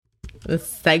The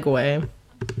segue.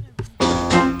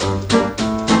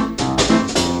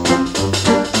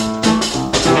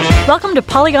 Welcome to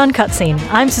Polygon Cutscene.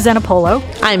 I'm Susanna Polo.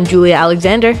 I'm Julia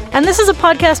Alexander. And this is a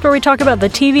podcast where we talk about the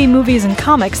TV, movies, and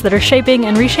comics that are shaping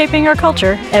and reshaping our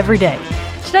culture every day.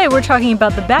 Today we're talking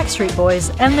about the Backstreet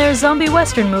Boys and their zombie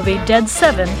western movie Dead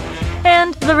 7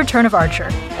 and The Return of Archer.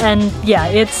 And yeah,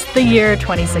 it's the year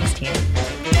 2016.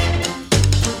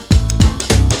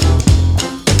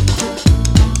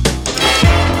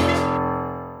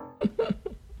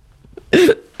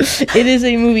 It is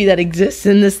a movie that exists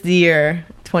in this year,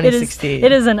 2016.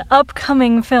 It is an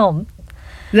upcoming film.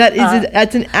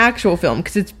 That's an actual film,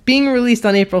 because it's being released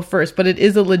on April 1st, but it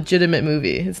is a legitimate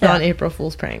movie. It's not an April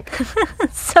Fool's prank.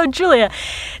 So, Julia,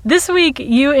 this week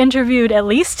you interviewed at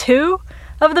least 2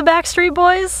 of the Backstreet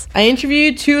Boys. I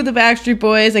interviewed 2 of the Backstreet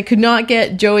Boys. I could not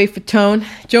get Joey Fatone.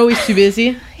 Joey's too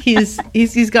busy.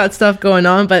 He's got stuff going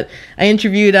on, but I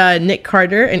interviewed Nick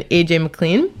Carter and AJ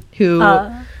McLean, who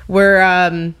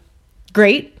were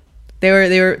great. They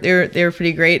were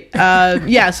pretty great.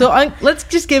 So let's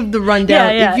just give the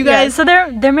rundown. If you guys, So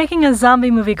they're making a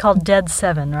zombie movie called Dead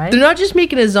 7, right? They're not just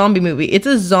making a zombie movie; it's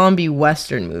a zombie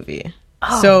western movie.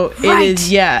 Oh, so right. it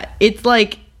is. Yeah, it's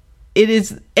like it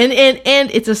is, and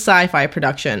it's a sci-fi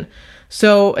production.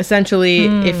 So essentially,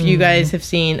 if you guys have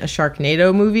seen a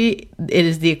Sharknado movie, it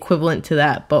is the equivalent to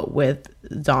that, but with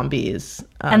zombies.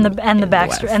 And the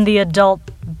Backstreet and the adult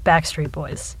Backstreet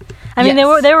Boys. I mean, they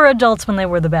were adults when they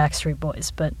were the Backstreet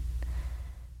Boys, but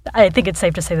I think it's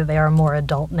safe to say that they are more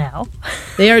adult now.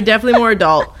 They are definitely more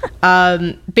adult.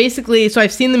 Basically, so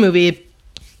I've seen the movie.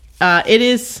 It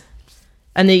is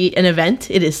an event.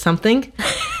 It is something.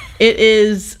 It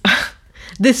is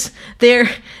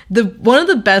one of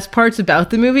the best parts about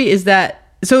the movie is that,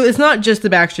 so it's not just the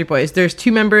Backstreet Boys. There's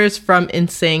 2 members from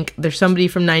NSYNC. There's somebody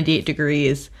from 98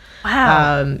 Degrees.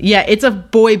 Wow. It's a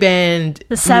boy band.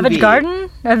 The Savage movie. Garden?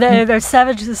 Or the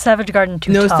Savage Garden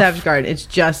too No tough? Savage Garden. It's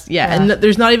just, and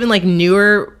there's not even like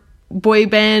newer boy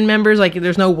band members. Like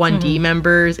there's no 1D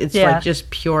members. It's like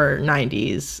just pure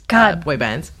 90s boy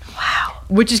bands. Wow.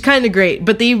 Which is kind of great.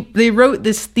 But they wrote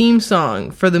this theme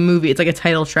song for the movie. It's like a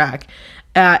title track.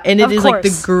 And it is like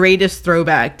the greatest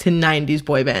throwback to 90s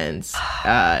boy bands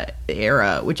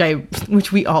era,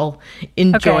 which we all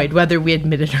enjoyed, whether we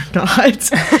admit it or not.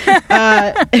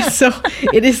 So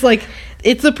it is like,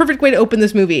 it's the perfect way to open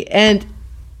this movie. And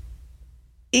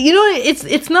you know,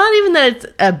 it's not even that it's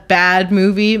a bad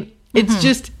movie. It's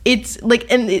just, it's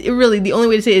like, and it really, the only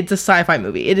way to say it's a sci-fi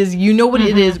movie. It is, you know what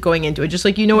it is going into it. Just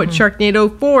like you know what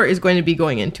Sharknado 4 is going to be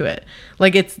going into it.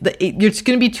 Like it's going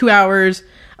to be 2 hours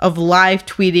of live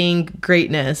tweeting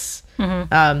greatness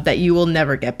that you will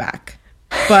never get back.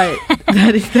 But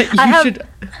I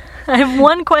have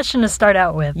one question to start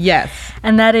out with. Yes.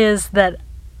 And that is that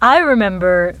I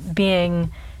remember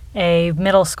being a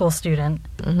middle school student.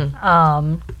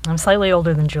 I'm slightly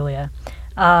older than Julia.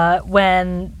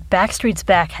 When Backstreet's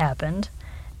Back happened.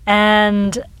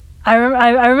 And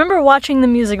I remember watching the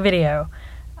music video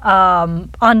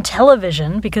on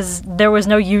television, because there was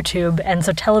no YouTube, and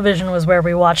so television was where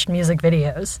we watched music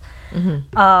videos.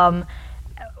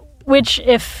 Which,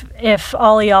 if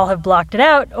all of y'all have blocked it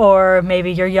out, or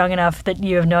maybe you're young enough that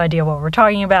you have no idea what we're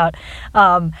talking about,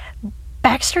 the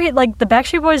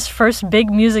Backstreet Boys' first big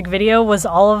music video was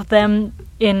all of them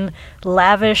in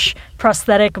lavish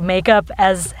prosthetic makeup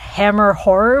as Hammer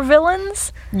horror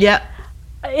villains. Yeah.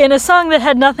 In a song that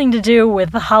had nothing to do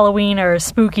with Halloween or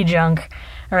spooky junk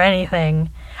or anything.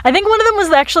 I think one of them was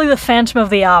actually the Phantom of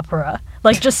the Opera.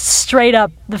 Like, just straight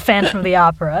up the Phantom of the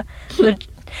Opera.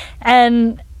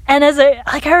 And as I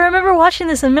remember watching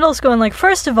this in middle school, and like,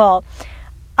 first of all,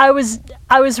 I was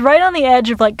right on the edge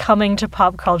of like coming to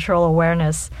pop cultural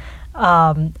awareness.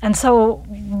 And so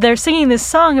they're singing this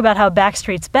song about how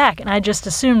Backstreet's back, and I just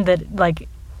assumed that like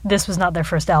this was not their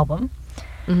first album.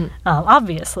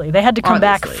 Obviously, they had to come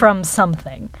back from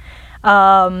something.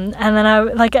 And then I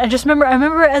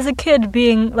remember as a kid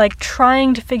being like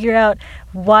trying to figure out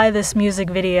why this music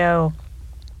video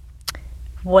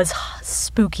was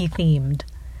spooky themed,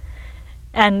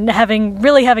 and having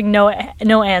no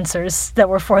answers that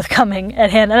were forthcoming at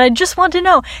hand. And I just want to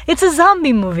know, it's a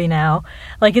zombie movie now,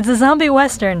 like it's a zombie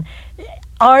western.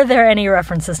 Are there any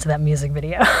references to that music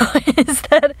video?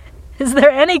 Is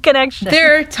there any connection?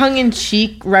 There are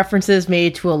tongue-in-cheek references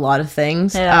made to a lot of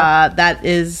things. It kind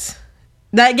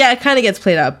of gets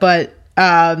played up, but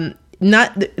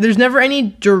there's never any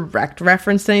direct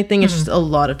reference to anything. It's just a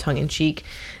lot of tongue-in-cheek.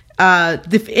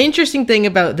 The interesting thing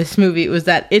about this movie was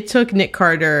that it took Nick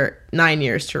Carter 9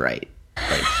 years to write.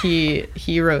 Like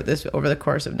he wrote this over the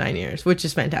course of 9 years, which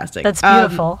is fantastic. That's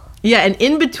beautiful. Yeah, and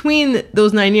in between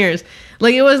those 9 years,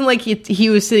 like it wasn't like he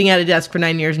was sitting at a desk for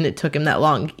 9 years and it took him that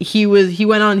long.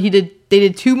 They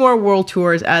did 2 more world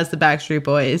tours as the Backstreet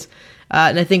Boys,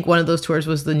 and I think one of those tours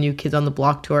was the New Kids on the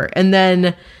Block tour. And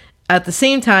then at the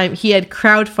same time, he had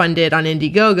crowdfunded on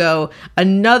Indiegogo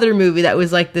another movie that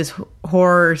was like this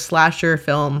horror slasher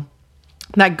film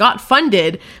that got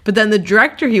funded, but then the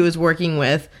director he was working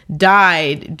with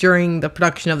died during the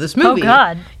production of this movie. Oh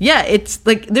God! Yeah, it's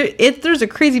like there's a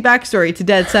crazy backstory to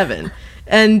Dead Seven,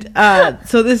 and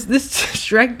so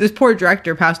this poor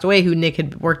director passed away, who Nick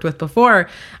had worked with before,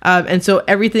 and so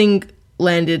everything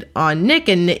landed on Nick,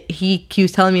 and he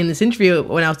was telling me in this interview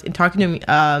when I was talking to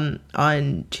him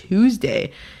on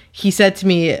Tuesday, he said to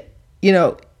me, you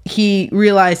know, he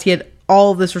realized he had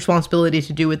all of this responsibility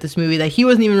to do with this movie that he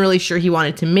wasn't even really sure he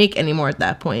wanted to make anymore at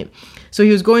that point. So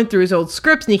he was going through his old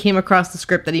scripts and he came across the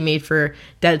script that he made for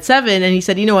Dead Seven, and he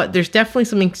said, you know what, there's definitely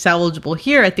something salvageable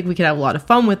here. I think we could have a lot of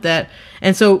fun with it.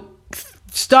 And so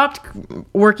stopped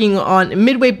working on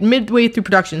midway through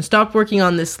production, stopped working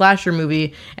on this slasher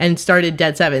movie and started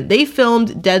Dead Seven. They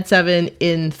filmed Dead Seven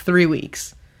in 3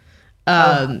 weeks.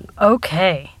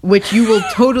 Okay. Which you will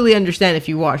totally understand if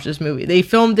you watch this movie. They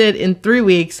filmed it in 3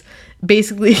 weeks,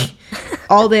 basically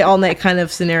all day, all night kind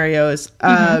of scenarios.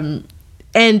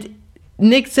 And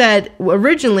Nick said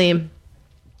originally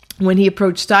when he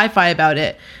approached Sci-Fi about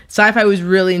it, Sci-Fi was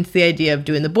really into the idea of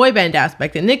doing the boy band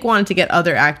aspect, and Nick wanted to get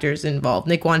other actors involved.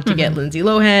 Nick wanted to get Lindsay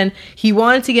Lohan. He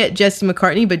wanted to get Jesse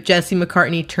McCartney, but Jesse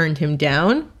McCartney turned him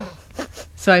down.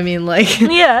 So I mean, like,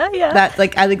 yeah, that,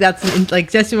 like, I think that's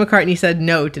like Jesse McCartney said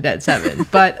no to Dead Seven,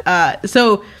 but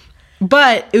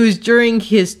it was during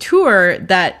his tour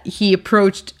that he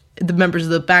approached the members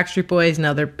of the Backstreet Boys and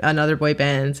other boy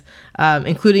bands,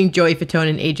 including Joey Fatone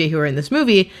and AJ, who are in this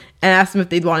movie, and asked them if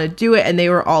they'd want to do it, and they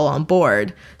were all on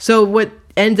board. So what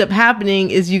ends up happening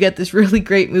is you get this really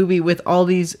great movie with all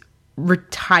these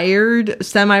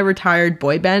semi-retired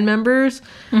boy band members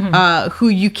who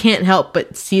you can't help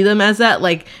but see them as that.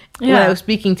 Like, when I was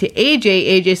speaking to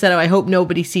AJ said, oh, I hope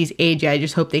nobody sees AJ. I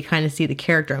just hope they kind of see the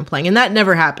character I'm playing. And that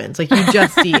never happens. Like, you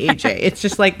just see AJ. It's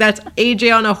just like, that's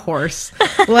AJ on a horse.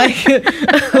 Like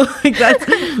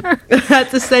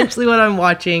that's essentially what I'm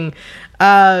watching.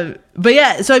 But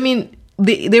yeah, so I mean,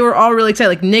 they were all really excited.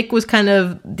 Like, Nick was kind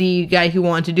of the guy who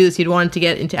wanted to do this. He'd wanted to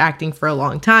get into acting for a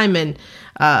long time, and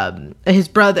his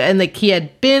brother, and like, he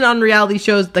had been on reality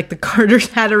shows, like the Carters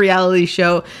had a reality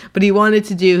show, but he wanted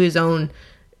to do his own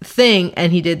thing,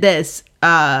 and he did this,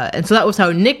 and so that was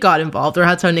how Nick got involved, or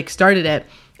that's how Nick started it.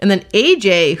 And then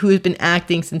AJ, who has been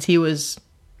acting since he was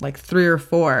like 3 or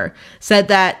 4, said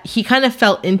that he kind of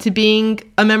fell into being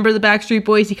a member of the Backstreet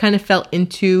Boys. He kind of fell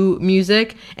into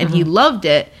music, and he loved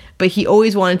it, but he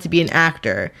always wanted to be an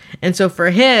actor. And so for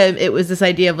him, it was this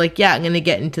idea of like, yeah, I'm going to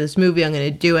get into this movie, I'm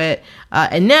going to do it.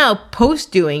 And now,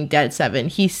 post doing Dead Seven,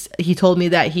 he told me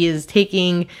that he's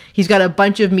got a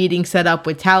bunch of meetings set up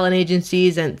with talent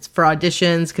agencies and for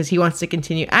auditions because he wants to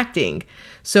continue acting.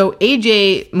 So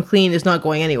AJ McLean is not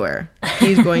going anywhere.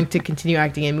 He's going to continue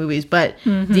acting in movies. But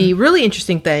the really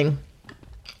interesting thing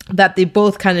that they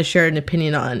both kind of shared an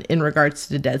opinion on in regards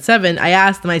to Dead Seven, I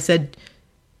asked them, I said,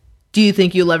 do you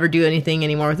think you'll ever do anything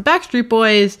anymore with the Backstreet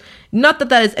Boys? Not that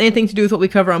has anything to do with what we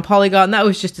cover on Polygon. That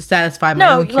was just to satisfy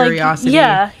my own curiosity.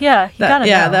 Yeah, you gotta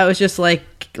know. That was just like,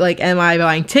 am I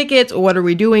buying tickets? What are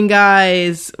we doing,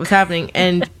 guys? What's happening?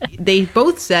 And they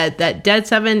both said that Dead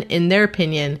Seven, in their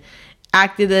opinion,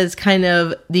 acted as kind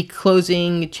of the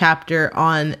closing chapter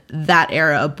on that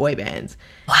era of boy bands.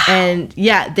 Wow. And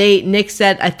yeah, Nick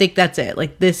said, I think that's it.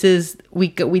 Like, this is, we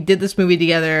did this movie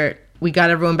together. We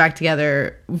got everyone back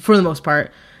together for the most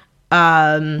part.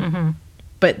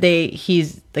 But they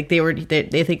think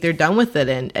they're done with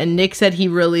it. And Nick said he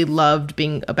really loved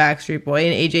being a Backstreet Boy.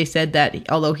 And AJ said that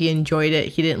although he enjoyed it,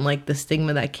 he didn't like the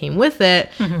stigma that came with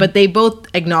it. But they both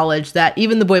acknowledged that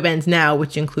even the boy bands now,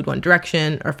 which include One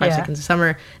Direction or 5 Seconds of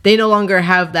Summer, they no longer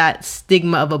have that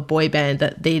stigma of a boy band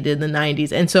that they did in the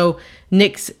 90s. And so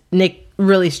Nick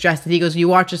really stressed it. He goes, you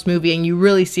watch this movie and you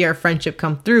really see our friendship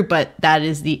come through, but that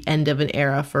is the end of an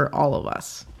era for all of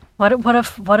us. What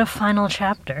a final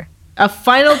chapter. A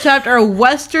final chapter, a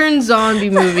Western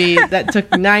zombie movie that took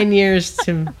 9 years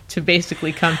to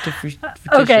basically come to fruition.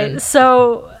 Okay,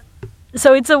 so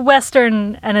it's a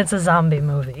Western and it's a zombie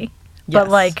movie. Yes. But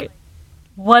like,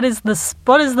 what is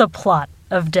the plot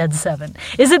of Dead Seven?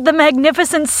 Is it the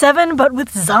Magnificent Seven but with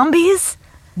zombies?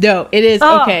 No, it is.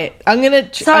 Okay, I'm gonna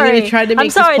try to make I'm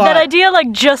sorry, this plot. That idea like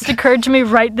just occurred to me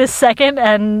right this second,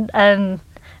 and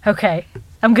okay.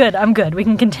 I'm good. We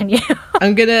can continue.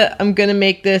 I'm gonna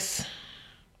make this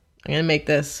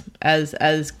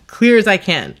as clear as I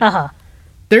can. Uh-huh.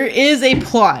 There is a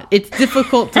plot. It's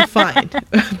difficult to find,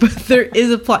 but there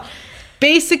is a plot.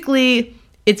 Basically,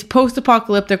 it's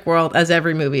post-apocalyptic world, as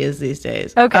every movie is these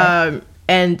days. Okay.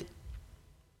 And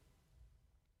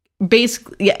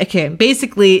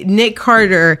basically, Nick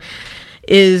Carter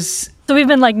is... So we've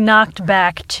been, like, knocked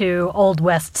back to Old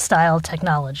West-style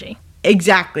technology.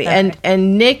 Exactly. Okay.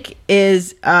 And Nick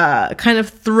is kind of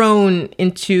thrown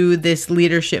into this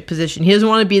leadership position. He doesn't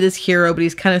want to be this hero, but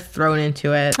he's kind of thrown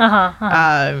into it.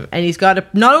 And he's got to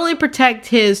not only protect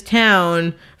his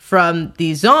town from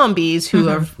these zombies who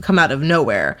have come out of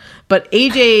nowhere, but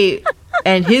AJ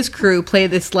and his crew play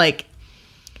this like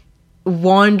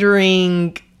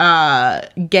wandering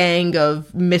gang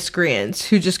of miscreants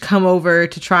who just come over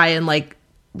to try and like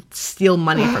steal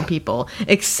money from people,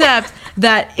 except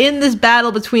that in this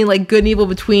battle between like good and evil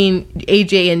between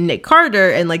AJ and Nick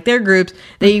Carter and like their groups,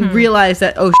 they realize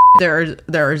that there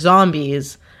are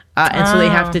zombies, and so they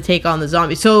have to take on the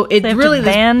zombies. So it's really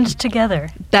band together.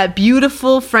 That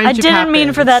beautiful friendship. I didn't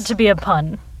mean for that to be a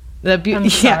pun. I'm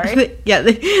sorry.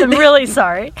 I'm really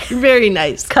sorry. Very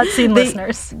nice. Cutscene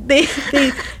listeners. They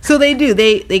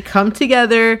come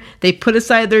together. They put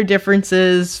aside their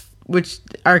differences, which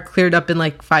are cleared up in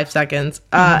like 5 seconds,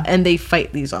 and they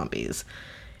fight these zombies.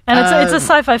 And it's a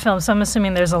sci-fi film, so I'm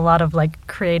assuming there's a lot of like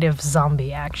creative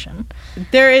zombie action.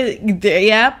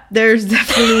 There's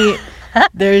definitely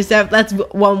that's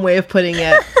one way of putting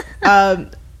it.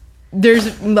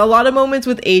 There's a lot of moments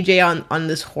with AJ on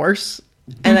this horse,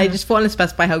 and I just want to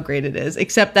specify how great it is.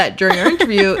 Except that during our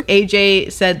interview,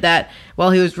 AJ said that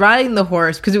while he was riding the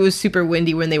horse, because it was super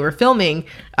windy when they were filming,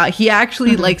 he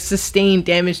actually like sustained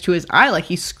damage to his eye, like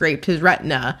he scraped his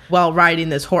retina while riding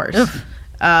this horse,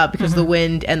 because the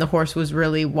wind and the horse was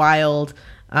really wild.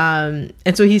 And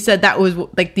so he said that was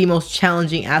like the most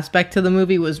challenging aspect to the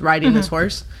movie was riding this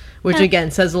horse, which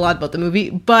again says a lot about the movie.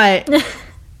 But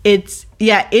it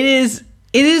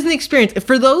is an experience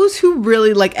for those who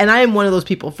really like, and I am one of those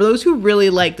people, for those who really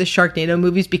like the Sharknado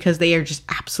movies because they are just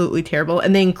absolutely terrible,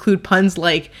 and they include puns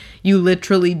like you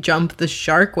literally jump the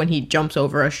shark when he jumps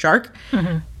over a shark.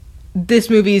 This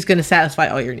movie is going to satisfy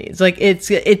all your needs. Like it's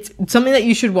something that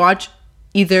you should watch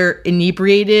either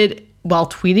inebriated while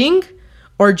tweeting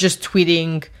or just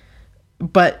tweeting,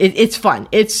 but it's fun.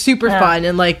 It's super fun,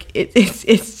 and like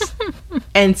it's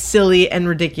and silly and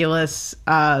ridiculous.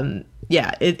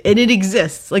 It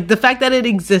exists. Like the fact that it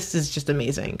exists is just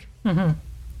amazing.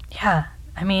 Yeah,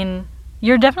 I mean,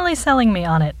 you're definitely selling me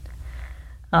on it.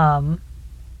 In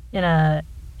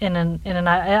an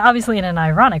obviously in an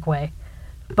ironic way,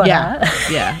 but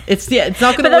it's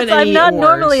not going to win any I'm not awards.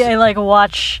 Normally I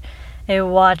watch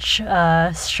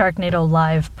Sharknado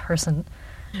live person.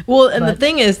 Well, and the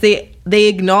thing is, they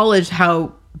acknowledged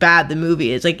how bad the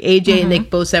movie is. Like AJ and Nick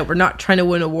both said, we're not trying to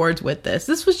win awards with this.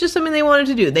 This was just something they wanted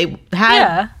to do. They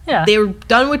had they were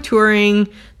done with touring.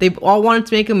 They all wanted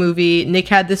to make a movie. Nick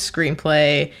had this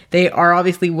screenplay. They are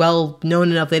obviously well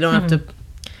known enough. They don't have to.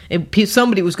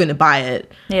 Somebody was going to buy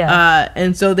it.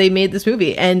 And so they made this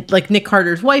movie, and like Nick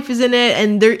Carter's wife is in it,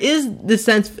 and there is this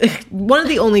sense. One of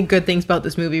the only good things about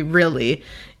this movie, really,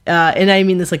 and I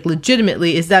mean this like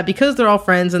legitimately, is that because they're all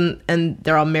friends and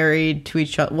they're all married to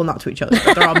each other. Well, not to each other,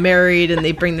 but they're all married and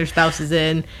they bring their spouses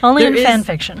in. Only in fan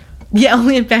fiction. Yeah,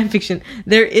 only in fan fiction.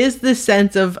 There is this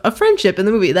sense of a friendship in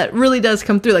the movie that really does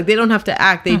come through. Like, they don't have to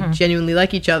act. They genuinely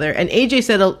like each other. And AJ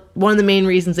said one of the main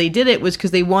reasons they did it was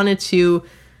because they wanted to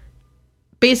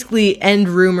basically end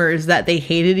rumors that they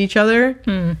hated each other.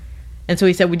 And so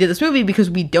he said, we did this movie because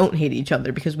we don't hate each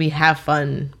other, because we have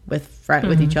fun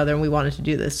with each other, and we wanted to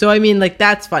do this. So, I mean, like,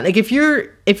 that's fun. Like, if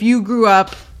you grew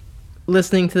up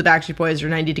listening to the Backstreet Boys or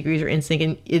 90 Degrees or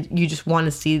NSYNC and you just want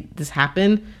to see this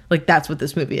happen, like, that's what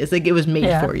this movie is. Like, it was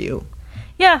made for you.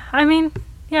 Yeah, I mean,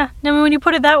 when you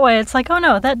put it that way, it's like, oh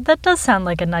no, that does sound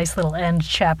like a nice little end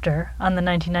chapter on the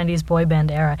 1990s boy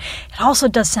band era. It also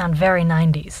does sound very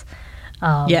 90s.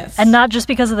 Yes. And not just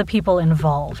because of the people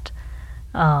involved.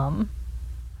 That's,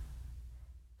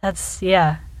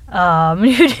 yeah. Do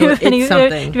you have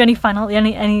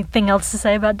anything else to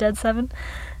say about Dead 7?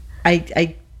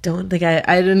 I don't think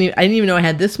I didn't even know I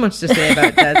had this much to say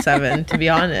about Dead 7, to be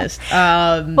honest.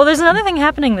 Well, there's another thing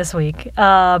happening this week,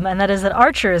 and that is that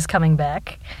Archer is coming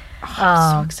back.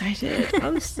 I'm so excited.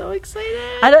 I'm so excited.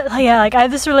 I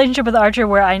have this relationship with Archer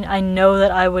where I know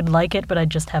that I would like it, but I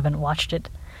just haven't watched it.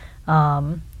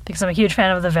 Because I'm a huge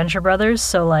fan of the Venture Brothers,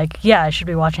 so, like, yeah, I should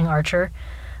be watching Archer.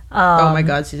 Oh my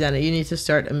God, Susanna, you need to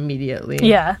start immediately.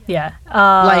 Yeah.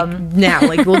 Like now.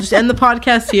 Like, we'll just end the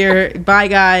podcast here. Bye,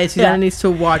 guys. Susanna needs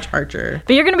to watch Archer.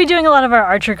 But you're going to be doing a lot of our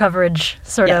Archer coverage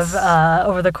by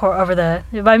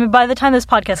the time this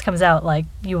podcast comes out, like,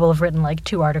 you will have written like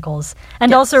 2 articles.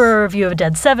 And also a review of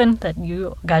Dead 7 that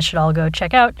you guys should all go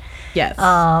check out. Yes.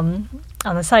 On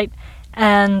the site.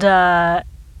 And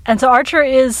so Archer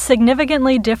is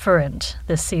significantly different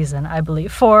this season, I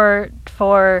believe. For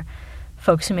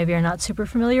folks who maybe are not super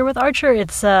familiar with Archer,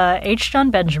 it's H.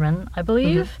 John Benjamin, I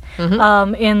believe,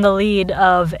 in the lead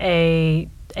of a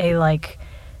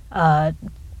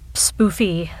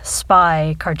spoofy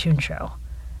spy cartoon show.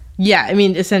 Yeah, I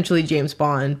mean, essentially James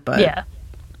Bond, but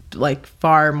like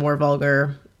far more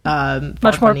vulgar,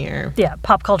 much funnier. Yeah,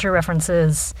 pop culture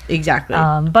references. Exactly.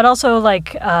 But also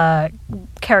like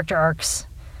character arcs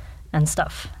and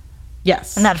stuff.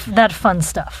 Yes. And that fun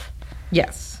stuff.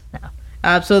 Yes.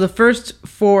 So the first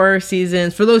 4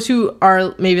 seasons, for those who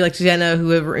are maybe like Susanna, who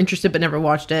were interested but never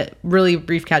watched it, really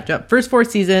brief catch up. First 4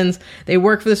 seasons, they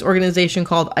work for this organization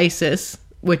called ISIS,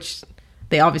 which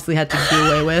they obviously had to do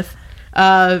away with.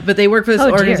 But they work for this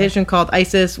organization called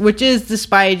ISIS, which is the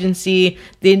spy agency.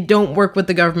 They don't work with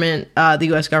the government, the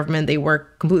U.S. government. They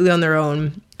work completely on their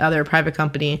own. They're a private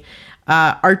company.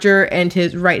 Archer and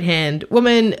his right-hand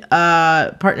woman,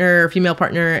 female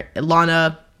partner,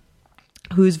 Lana,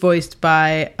 who's voiced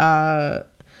by I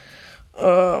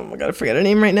gotta forget her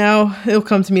name right now. It'll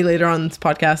come to me later on this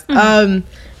podcast.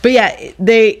 But yeah,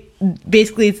 they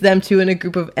basically, it's them two and a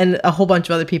group of, and a whole bunch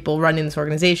of other people running this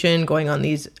organization, going on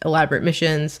these elaborate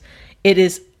missions. It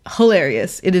is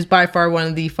hilarious. It is by far one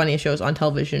of the funniest shows on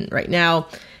television right now.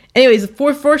 Anyways,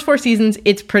 the first 4 seasons,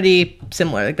 it's pretty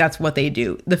similar. Like, that's what they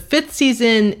do. The 5th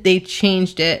season, they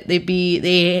changed it.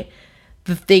 They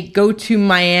go to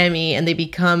Miami and they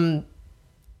become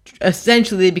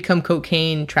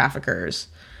cocaine traffickers.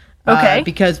 Okay.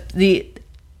 Because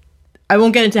I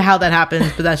won't get into how that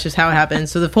happens, but that's just how it happens.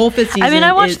 So the whole 5th season, I mean,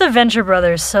 I watched the Venture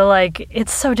Brothers, so like,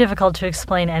 it's so difficult to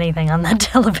explain anything on that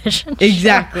television show.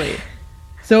 Exactly.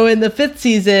 So in the 5th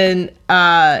season,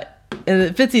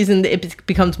 it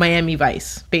becomes Miami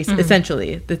Vice,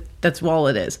 essentially. That's all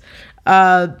it is.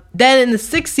 Then in the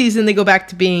 6th season, they go back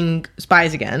to being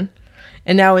spies again.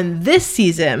 And now in this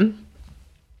season,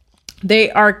 they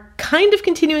are kind of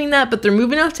continuing that, but they're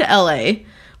moving out to LA.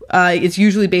 It's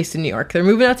usually based in New York. They're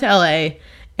moving out to LA,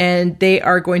 and they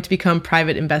are going to become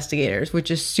private investigators, which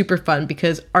is super fun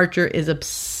because Archer is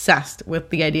obsessed with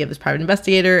the idea of this private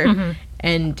investigator.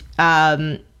 And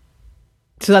so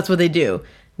that's what they do.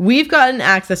 We've gotten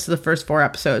access to the first 4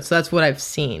 episodes, so that's what I've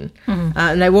seen.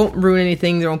 And I won't ruin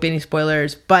anything. There won't be any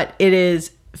spoilers, but it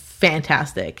is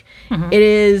fantastic. It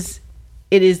is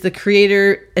the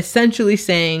creator essentially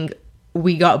saying,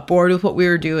 we got bored with what we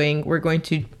were doing. We're going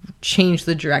to change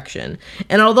the direction.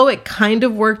 And although it kind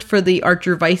of worked for the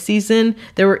Archer Vice season,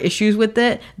 there were issues with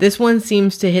it. This one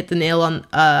seems to hit the nail on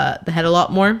the head a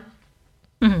lot more.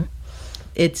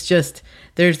 It's just,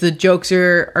 there's the jokes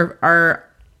are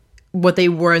what they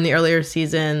were in the earlier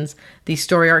seasons. The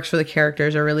story arcs for the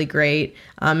characters are really great.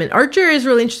 And Archer is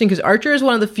really interesting because Archer is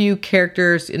one of the few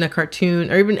characters in a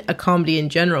cartoon or even a comedy in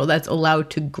general that's allowed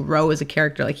to grow as a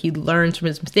character. Like, he learns from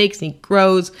his mistakes and he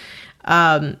grows,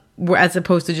 as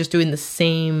opposed to just doing the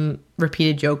same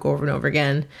repeated joke over and over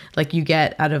again, like you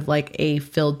get out of like a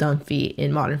Phil Dunphy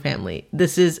in Modern Family.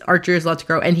 Archer is allowed to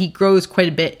grow, and he grows quite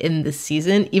a bit in this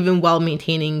season, even while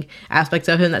maintaining aspects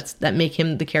of him that make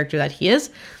him the character that he is.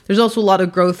 There's also a lot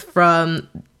of growth from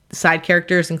side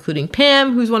characters, including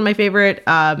Pam, who's one of my favorite,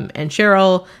 and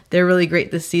Cheryl. They're really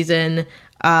great this season.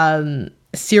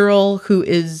 Cyril, who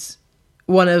is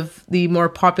one of the more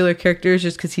popular characters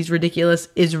just because he's ridiculous,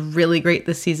 is really great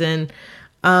this season.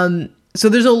 So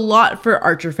there's a lot for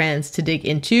Archer fans to dig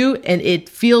into, and it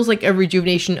feels like a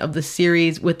rejuvenation of the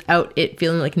series without it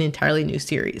feeling like an entirely new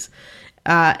series.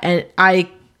 And I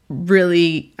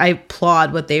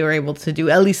applaud what they were able to do,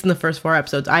 at least in the first 4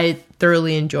 episodes. I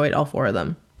thoroughly enjoyed all 4 of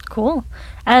them. Cool.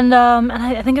 And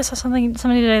I think I saw somebody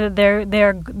today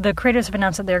that the creators have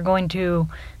announced that they're going to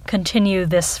continue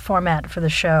this format for the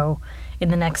show in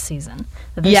the next season.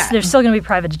 There's still going to be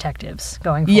private detectives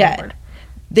going forward.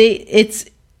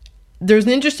 There's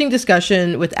an interesting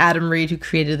discussion with Adam Reed, who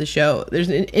created the show. There's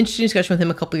an interesting discussion with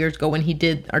him a couple years ago when he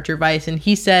did Archer Vice, and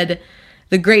he said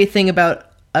the great thing about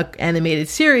an animated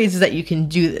series is that you can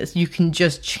do this. You can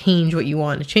just change what you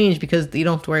want to change because you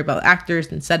don't have to worry about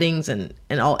actors and settings and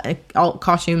all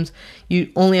costumes.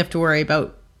 You only have to worry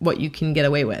about what you can get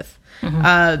away with.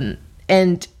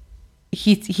 And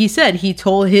he said he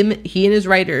told him, he and his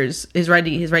writers, his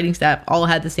writing staff all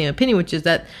had the same opinion, which is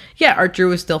that Archer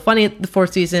was still funny at the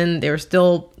 4th season. They were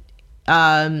still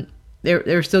they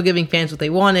were still giving fans what they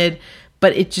wanted,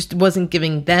 but it just wasn't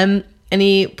giving them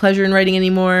any pleasure in writing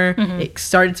anymore. It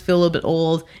started to feel a little bit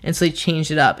old, and so they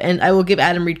changed it up. And I will give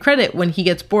Adam Reed credit. When he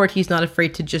gets bored, he's not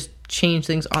afraid to just change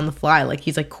things on the fly. Like,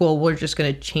 he's like, cool, we're just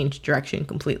going to change direction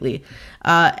completely.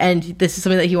 And this is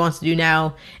something that he wants to do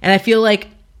now. And I feel like,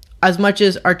 as much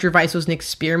as Archer Vice was an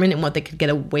experiment in what they could get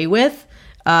away with,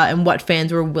 and what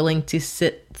fans were willing to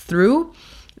sit through,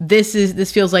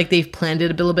 this feels like they've planned it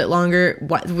a little bit longer,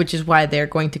 which is why they're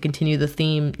going to continue the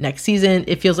theme next season.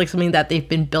 It feels like something that they've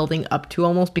been building up to,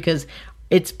 almost, because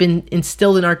it's been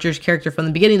instilled in Archer's character from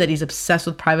the beginning that he's obsessed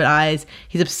with private eyes.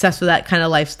 He's obsessed with that kind of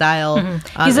lifestyle.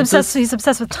 He's obsessed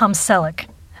with Tom Selleck,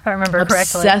 if I remember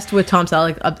correctly. Obsessed with Tom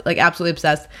Selleck, like absolutely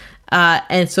obsessed.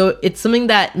 And so it's something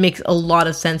that makes a lot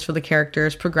of sense for the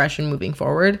character's progression moving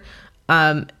forward.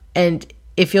 And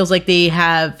it feels like they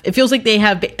have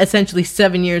essentially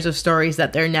 7 years of stories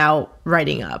that they're now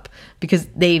writing up, because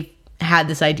they've had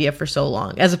this idea for so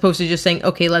long, as opposed to just saying,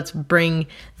 okay, let's bring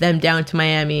them down to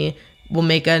Miami. We'll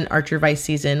make an Archer Vice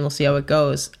season. We'll see how it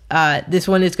goes. This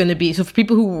one is going to be, so for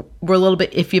people who were a little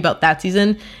bit iffy about that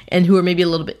season and who are maybe a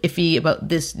little bit iffy about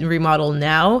this remodel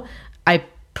now, I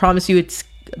promise you it's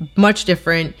much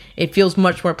different. It feels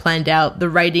much more planned out. The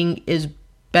writing is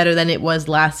better than it was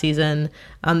last season.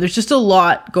 There's just a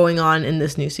lot going on in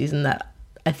this new season that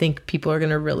I think people are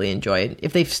going to really enjoy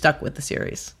if they've stuck with the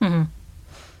series. Well,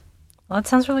 that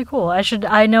sounds really cool. I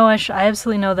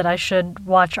absolutely know that I should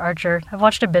watch Archer. I've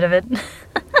watched a bit of it.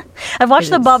 I've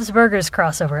watched the Bob's Burgers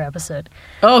crossover episode.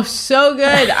 Oh, so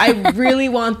good. I really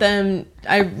want them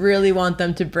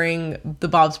to bring the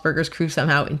Bob's Burgers crew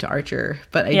somehow into Archer,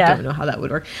 but I don't know how that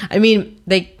would work. I mean,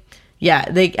 I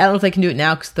don't know if they can do it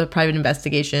now because the private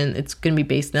investigation, it's going to be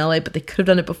based in LA, but they could have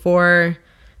done it before.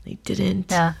 They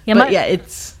didn't.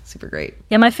 It's super great.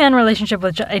 Yeah, my fan relationship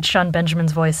with H. Jon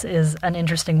Benjamin's voice is an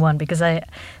interesting one, because I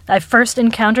first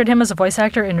encountered him as a voice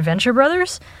actor in Venture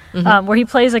Brothers, where he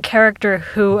plays a character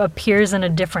who appears in a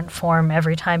different form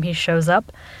every time he shows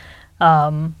up.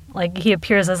 Like, he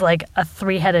appears as like a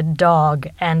 3-headed dog,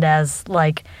 and as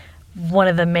like one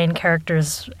of the main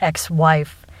character's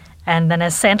ex-wife, and then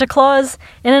as Santa Claus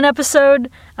in an episode,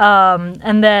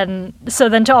 and then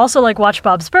to also like watch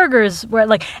Bob's Burgers, where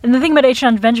like, and the thing about H.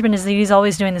 Jon Benjamin is that he's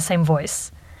always doing the same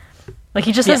voice. Like,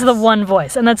 he just has the one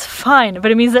voice, and that's fine, but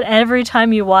it means that every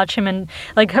time you watch him, and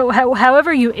like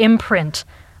however you imprint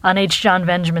on H. Jon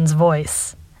Benjamin's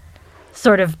voice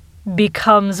sort of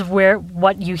becomes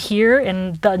what you hear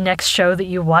in the next show that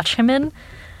you watch him in.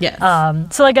 Yes.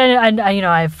 So like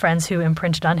I have friends who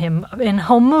imprinted on him in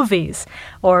Home Movies,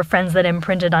 or friends that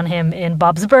imprinted on him in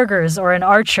Bob's Burgers or in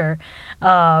Archer.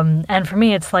 And for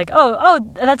me, it's like, oh,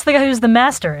 that's the guy who's the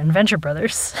master in Venture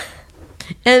Brothers.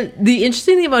 And the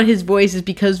interesting thing about his voice is,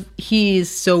 because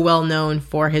he's so well known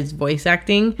for his voice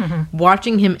acting,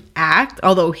 watching him act,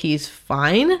 although he's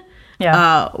fine,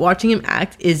 watching him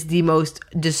act is the most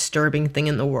disturbing thing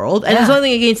in the world. And it's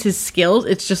nothing against his skills.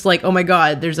 It's just like, oh my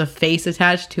God, there's a face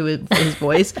attached to his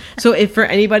voice. So if for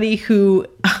anybody who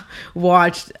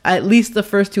watched at least the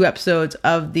first 2 episodes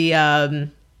of the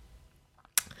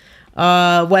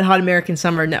Wet Hot American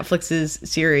Summer, Netflix's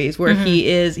series, where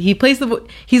he's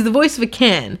the voice of a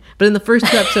can, but in the first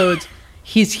 2 episodes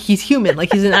he's human,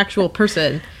 like he's an actual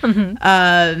person.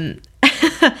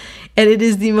 And it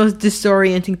is the most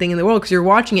disorienting thing in the world, because you're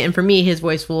watching it, and for me, his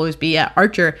voice will always be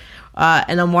Archer,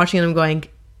 and I'm watching it and I'm going,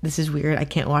 this is weird. I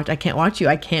can't watch you.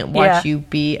 I can't watch you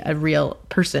be a real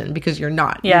person, because you're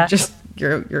not. Yeah.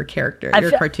 You're a character.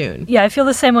 You're a cartoon. Yeah, I feel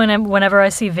the same whenever I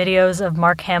see videos of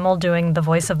Mark Hamill doing the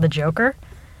voice of the Joker.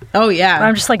 Oh, yeah.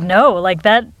 I'm just like, no, like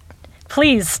that,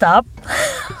 please stop.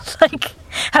 Like,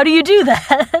 how do you do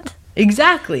that?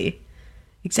 Exactly.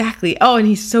 Oh, and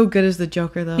he's so good as the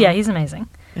Joker, though. Yeah, he's amazing.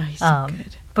 Oh, he's so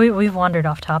good. But we've wandered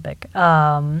off topic.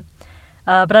 But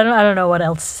I don't know what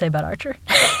else to say about Archer.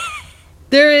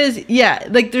 That's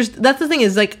the thing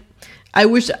is, like, I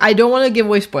don't want to give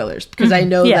away spoilers, because I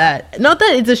know that, not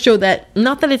that it's a show that,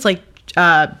 not that it's like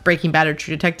Breaking Bad or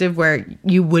True Detective where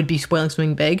you would be spoiling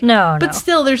something big. But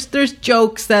still, there's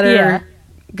jokes that are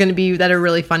going to be, that are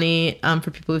really funny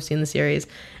for people who've seen the series.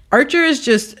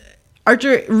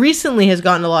 Archer recently has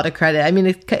gotten a lot of credit. I mean,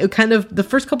 it kind of, the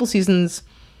first couple seasons,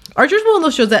 Archer's one of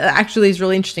those shows that actually is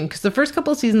really interesting, because the first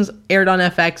couple of seasons aired on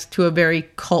FX to a very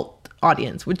cult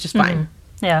audience, which is fine.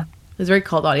 Yeah. It was a very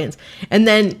cult audience. And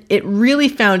then it really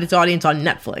found its audience on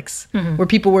Netflix, where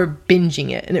people were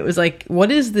binging it. And it was like,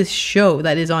 what is this show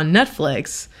that is on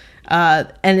Netflix?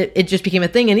 And it just became a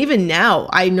thing. And even now,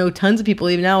 I know tons of people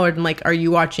even now are like, are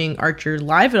you watching Archer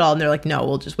live at all? And they're like, no,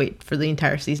 we'll just wait for the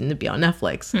entire season to be on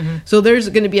Netflix. So there's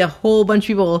going to be a whole bunch of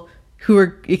people who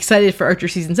are excited for Archer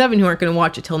season 7 who aren't going to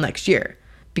watch it till next year,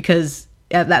 because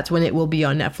that's when it will be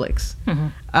on Netflix.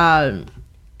 And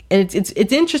it's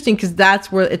interesting because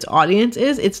that's where its audience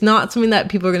is. It's not something that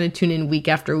people are going to tune in week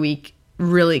after week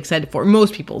really excited for.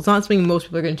 Most people. It's not something most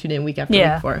people are going to tune in week after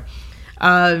week for.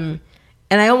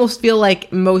 And I almost feel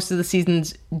like most of the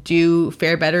seasons do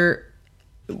fare better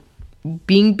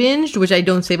being binged, which I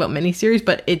don't say about many series,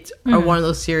 but it's one of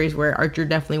those series where Archer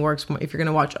definitely works if you're going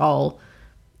to watch all,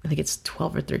 I think it's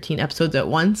 12 or 13 episodes at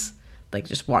once. Like,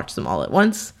 just watch them all at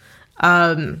once.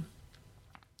 But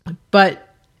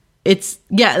it's,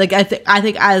 like, I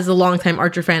think as a longtime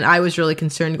Archer fan, I was really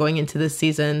concerned going into this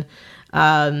season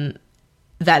that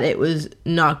it was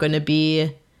not going to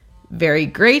be very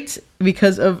great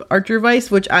because of Archer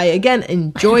Vice, which I, again,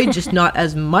 enjoyed, just not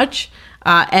as much.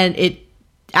 And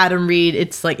Adam Reed,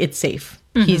 it's safe.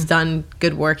 He's done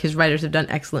good work. His writers have done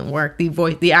excellent work.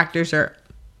 The actors are,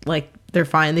 like, they're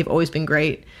fine. They've always been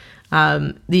great.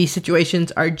 The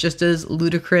situations are just as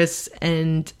ludicrous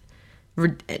and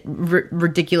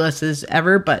ridiculous as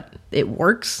ever, but it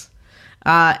works.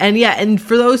 And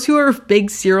for those who are big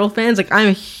Serial fans, like, I'm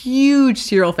a huge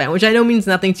Serial fan, which I know means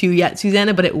nothing to you yet,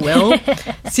 Susanna, but it will.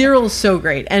 Serial is so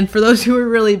great. And for those who are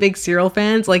really big Serial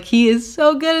fans, like, he is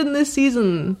so good in this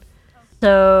season.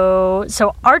 So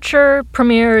Archer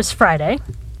premieres Friday.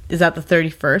 Is that the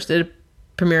 31st? It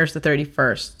premieres the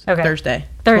 31st. Okay. Thursday.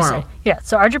 Tomorrow. Yeah.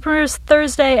 So Archer premieres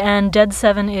Thursday, and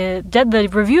the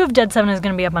review of Dead 7 is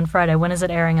going to be up on Friday. When is it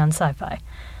airing on Sci-Fi?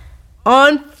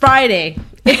 On Friday.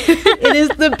 It is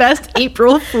the best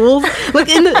April Fool's. Like,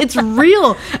 it's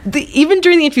real. Even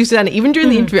during the interview, Susanna, the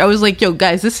interview, I was like, yo,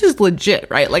 guys, this is legit,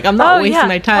 right? Like, I'm not wasting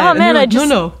my time. Oh, man, like,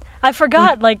 no. I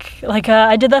forgot, I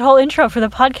did that whole intro for the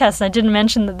podcast, and I didn't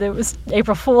mention that it was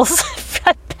April Fool's.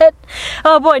 I bet.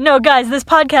 Oh, boy, no, guys, this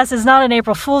podcast is not an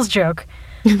April Fool's joke.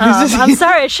 I'm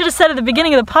sorry, I should have said at the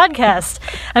beginning of the podcast.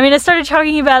 I mean, I started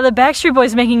talking about the Backstreet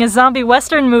Boys making a zombie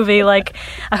Western movie. Like,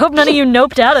 I hope none of you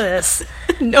noped out of this.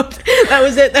 Nope, that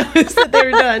was it. They were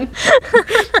done.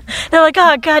 They're like,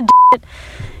 oh, god damn it.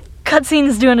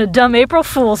 Cutscene's doing a dumb April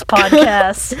Fool's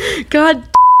podcast. God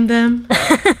them.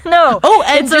 No. Oh,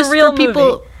 and it's just a real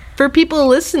movie. For people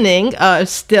listening,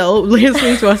 still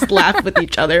listening to us laugh with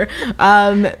each other,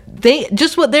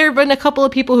 there have been a couple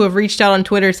of people who have reached out on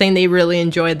Twitter saying they really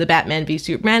enjoyed the Batman v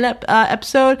Superman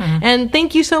episode, and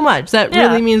thank you so much. That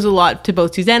really means a lot to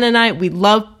both Susanna and I. We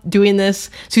love doing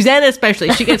this. Susanna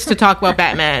especially, she gets to talk about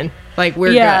Batman. Like,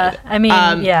 we're good. I mean,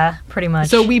 pretty much.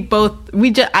 So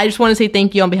I just want to say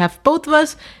thank you on behalf of both of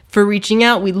us for reaching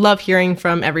out. We love hearing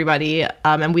from everybody,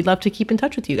 and we'd love to keep in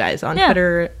touch with you guys on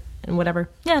Twitter and whatever.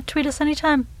 Yeah, tweet us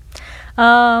anytime.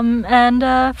 And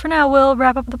for now, we'll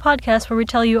wrap up the podcast where we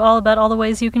tell you all about all the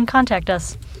ways you can contact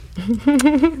us.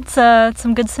 It's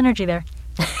some good synergy there.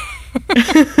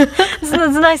 It's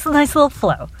a nice little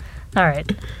flow. All right.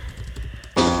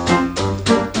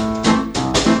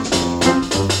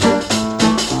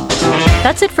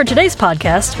 That's it for today's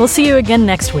podcast. We'll see you again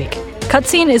next week.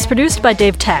 Cutscene is produced by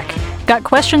Dave Tack. Got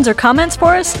questions or comments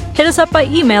for us? Hit us up by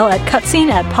email at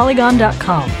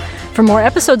cutscene@polygon.com. For more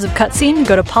episodes of Cutscene,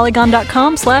 go to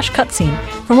polygon.com/cutscene.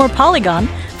 For more Polygon,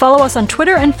 follow us on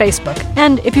Twitter and Facebook.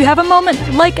 And if you have a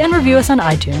moment, like and review us on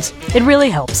iTunes. It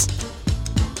really helps.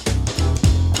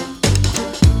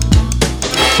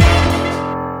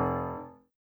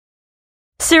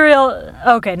 Serial...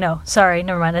 Okay, no. Sorry,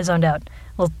 never mind. I zoned out.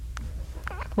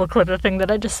 We'll clip the thing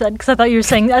that I just said, because I thought you were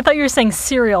saying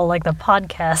Serial, like the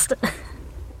podcast.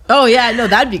 Oh, yeah. No,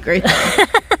 that'd be great, though.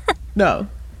 No.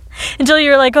 Until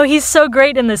you were like, oh, he's so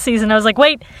great in this season. I was like,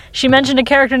 wait, she mentioned a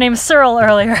character named Cyril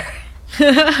earlier.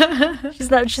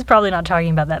 She's probably not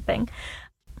talking about that thing.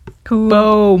 Cool.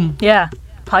 Boom. Yeah.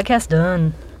 Podcast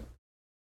done.